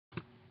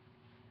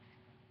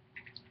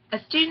A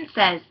student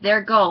says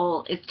their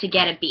goal is to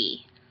get a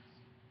B.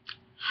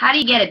 How do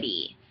you get a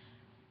B?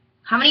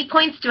 How many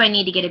points do I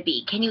need to get a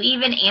B? Can you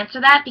even answer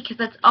that? Because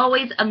that's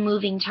always a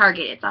moving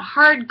target. It's a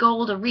hard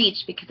goal to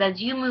reach because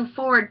as you move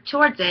forward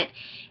towards it,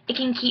 it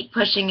can keep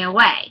pushing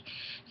away.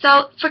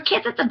 So for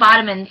kids at the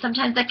bottom end,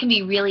 sometimes that can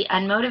be really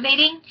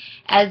unmotivating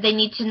as they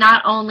need to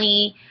not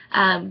only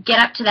get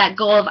up to that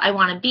goal of I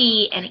want to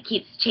be, and it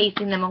keeps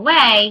chasing them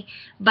away,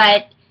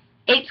 but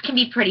it can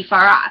be pretty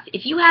far off.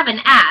 If you have an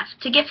F,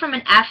 to get from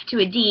an F to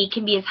a D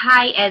can be as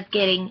high as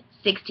getting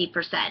 60%.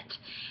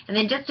 And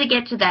then just to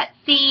get to that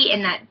C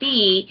and that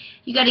B,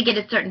 you got to get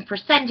a certain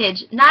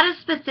percentage, not a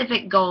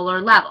specific goal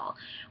or level.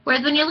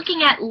 Whereas when you're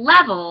looking at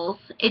levels,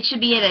 it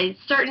should be at a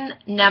certain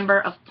number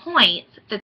of points